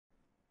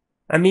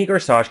I'm Igor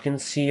Sashkin,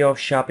 CEO of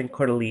Shopping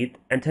Cart Elite,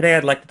 and today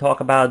I'd like to talk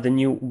about the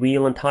new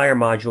wheel and tire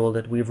module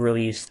that we've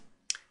released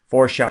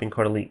for Shopping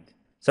Cart Elite.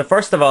 So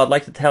first of all, I'd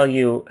like to tell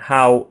you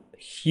how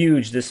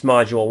huge this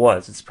module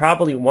was. It's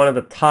probably one of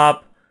the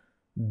top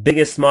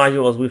biggest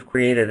modules we've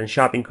created in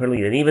Shopping Cart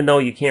Elite. And even though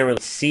you can't really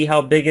see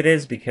how big it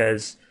is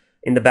because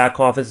in the back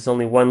office it's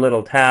only one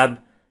little tab,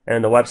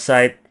 and the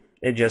website,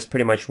 it just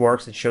pretty much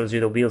works. It shows you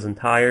the wheels and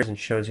tires and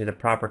shows you the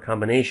proper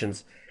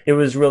combinations. It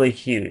was really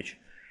huge.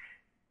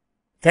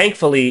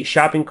 Thankfully,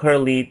 Shopping Cart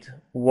Elite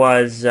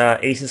was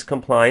ACES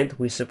compliant.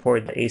 We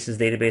support the ACES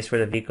database for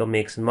the vehicle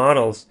makes and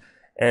models.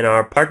 And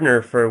our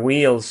partner for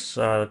wheels,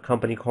 a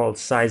company called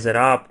Size It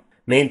Up,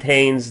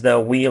 maintains the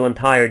wheel and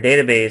tire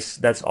database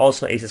that's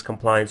also ACES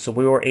compliant. So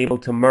we were able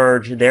to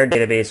merge their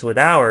database with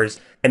ours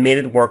and made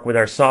it work with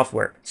our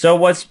software. So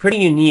what's pretty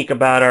unique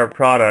about our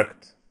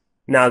product,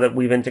 now that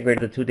we've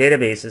integrated the two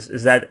databases,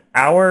 is that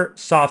our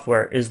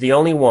software is the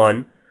only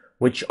one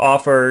which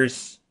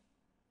offers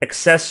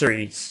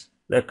accessories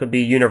that could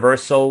be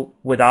universal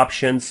with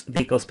options,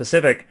 vehicle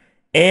specific,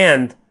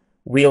 and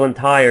wheel and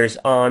tires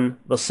on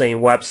the same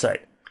website.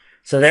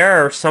 So there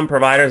are some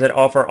providers that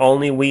offer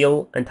only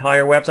wheel and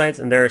tire websites,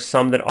 and there are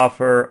some that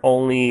offer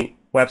only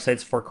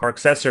websites for car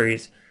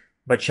accessories.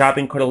 But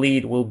Shopping Cart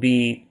Elite will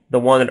be the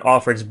one that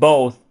offers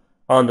both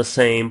on the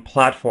same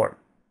platform.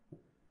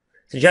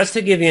 So just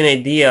to give you an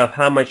idea of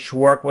how much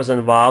work was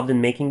involved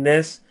in making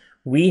this,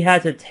 we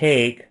had to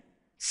take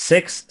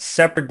 6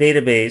 separate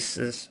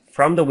databases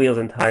from the wheels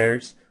and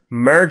tires,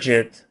 merge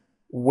it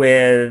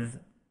with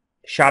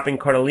Shopping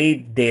Cart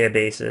Elite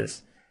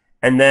databases,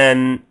 and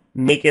then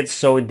make it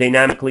so it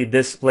dynamically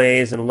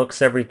displays and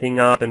looks everything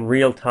up in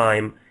real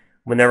time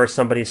whenever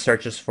somebody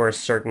searches for a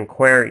certain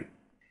query.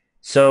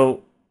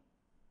 So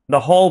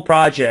the whole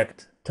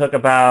project took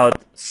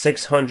about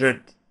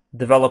 600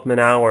 development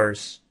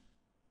hours,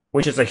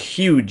 which is a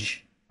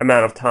huge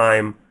amount of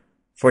time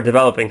for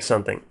developing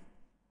something.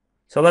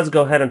 So let's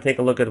go ahead and take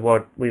a look at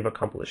what we've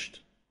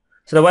accomplished.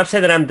 So the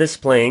website that I'm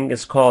displaying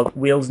is called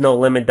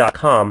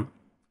wheelsnolimit.com.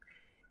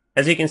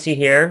 As you can see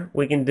here,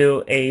 we can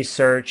do a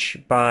search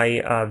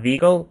by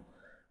vehicle.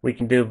 We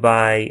can do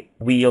by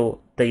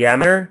wheel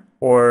diameter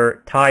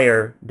or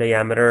tire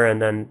diameter,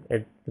 and then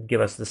it will give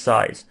us the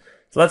size.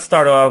 So let's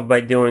start off by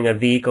doing a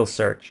vehicle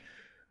search.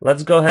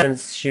 Let's go ahead and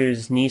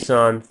choose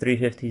Nissan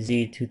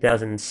 350Z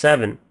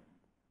 2007.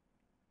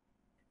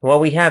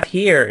 What we have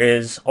here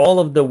is all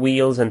of the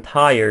wheels and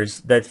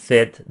tires that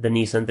fit the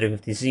Nissan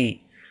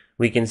 350Z.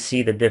 We can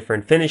see the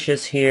different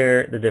finishes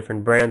here, the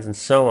different brands, and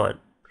so on.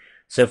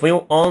 So if we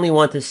only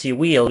want to see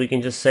wheels, we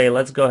can just say,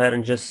 let's go ahead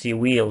and just see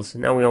wheels.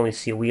 Now we only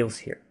see wheels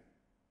here.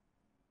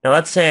 Now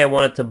let's say I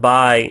wanted to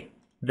buy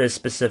this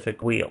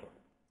specific wheel.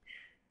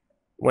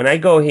 When I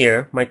go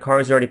here, my car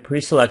is already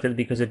pre-selected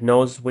because it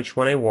knows which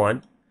one I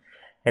want.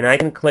 And I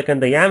can click on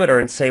diameter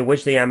and say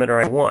which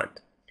diameter I want.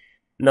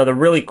 Now the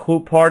really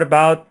cool part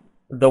about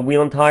the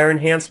wheel and tire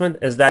enhancement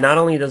is that not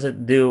only does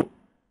it do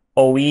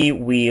OE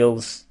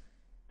wheels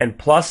and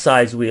plus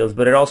size wheels,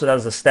 but it also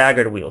does a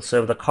staggered wheel.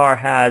 So if the car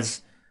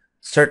has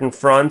certain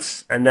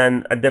fronts and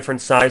then a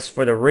different size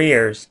for the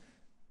rears,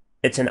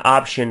 it's an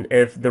option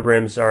if the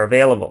rims are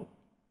available.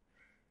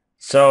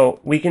 So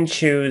we can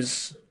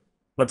choose,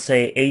 let's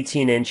say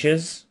 18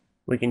 inches.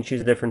 We can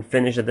choose a different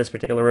finish that this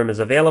particular rim is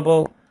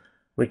available.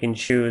 We can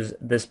choose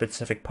this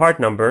specific part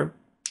number.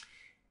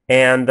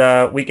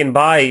 And we can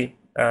buy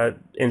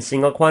in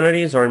single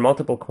quantities or in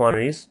multiple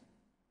quantities.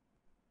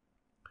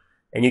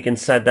 And you can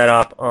set that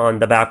up on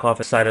the back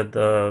office side of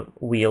the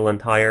wheel and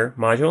tire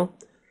module.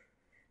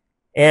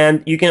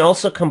 And you can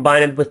also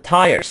combine it with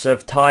tires. So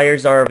if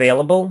tires are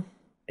available,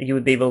 you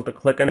would be able to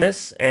click on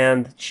this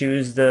and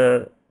choose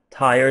the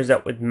tires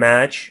that would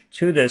match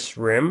to this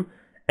rim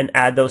and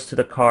add those to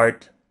the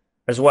cart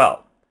as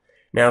well.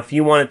 Now if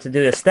you wanted to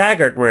do a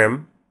staggered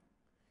rim,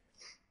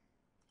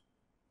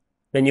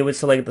 then you would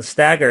select the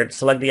staggered,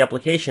 select the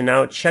application.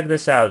 Now check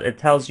this out. It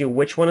tells you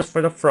which one is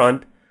for the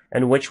front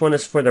and which one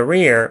is for the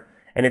rear,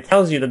 and it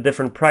tells you the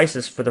different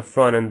prices for the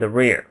front and the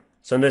rear.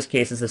 So in this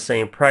case, it's the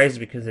same price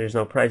because there's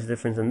no price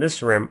difference in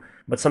this rim,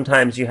 but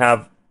sometimes you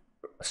have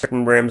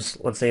certain rims,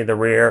 let's say the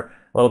rear,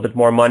 a little bit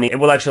more money. It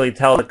will actually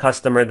tell the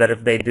customer that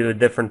if they do a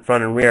different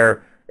front and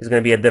rear, it's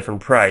going to be a different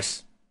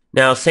price.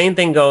 Now, same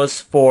thing goes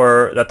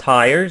for the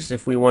tires.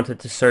 If we wanted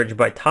to search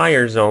by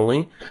tires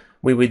only,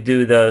 we would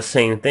do the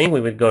same thing.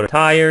 We would go to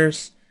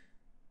tires,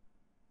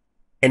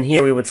 and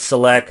here we would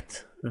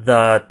select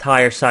the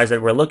tire size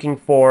that we're looking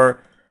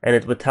for, and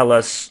it would tell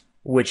us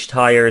which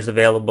tire is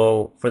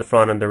available for the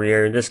front and the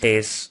rear. In this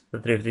case, the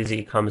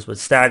 350Z comes with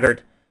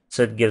staggered,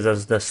 so it gives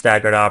us the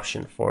staggered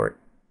option for it.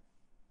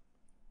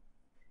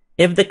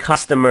 If the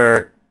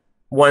customer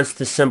wants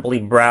to simply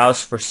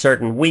browse for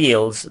certain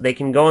wheels, they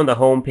can go on the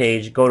home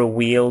page, go to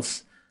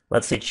wheels,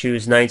 let's say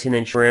choose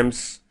 19-inch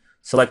rims,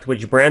 select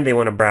which brand they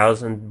want to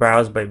browse, and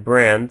browse by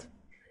brand.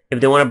 If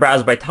they want to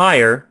browse by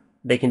tire,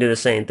 they can do the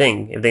same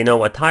thing. If they know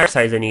what tire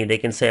size they need, they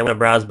can say, I want to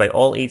browse by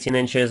all 18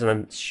 inches, and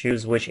then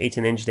choose which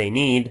 18 inch they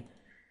need,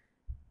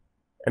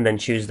 and then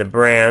choose the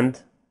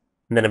brand,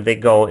 And then if they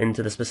go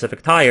into the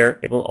specific tire,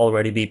 it will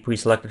already be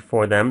pre-selected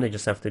for them. They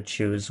just have to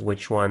choose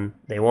which one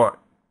they want.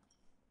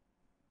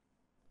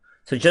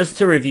 So just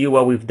to review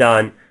what we've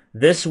done,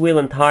 this wheel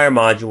and tire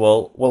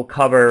module will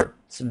cover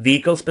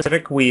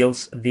vehicle-specific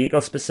wheels,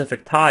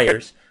 vehicle-specific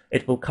tires.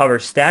 It will cover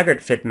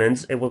staggered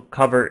fitments. It will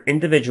cover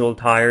individual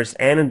tires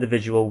and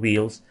individual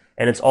wheels.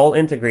 And it's all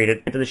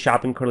integrated into the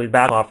Shopping Quarterly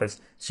back office,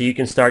 so you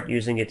can start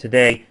using it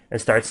today and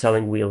start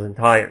selling wheels and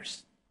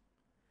tires.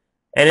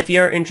 And if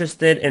you're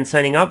interested in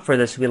signing up for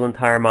this wheel and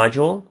tire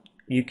module,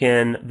 you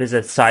can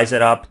visit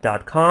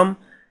sizeitup.com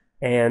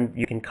and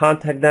you can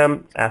contact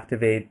them,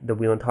 activate the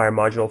wheel and tire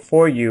module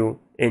for you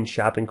in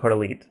Shopping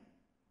Quarterly.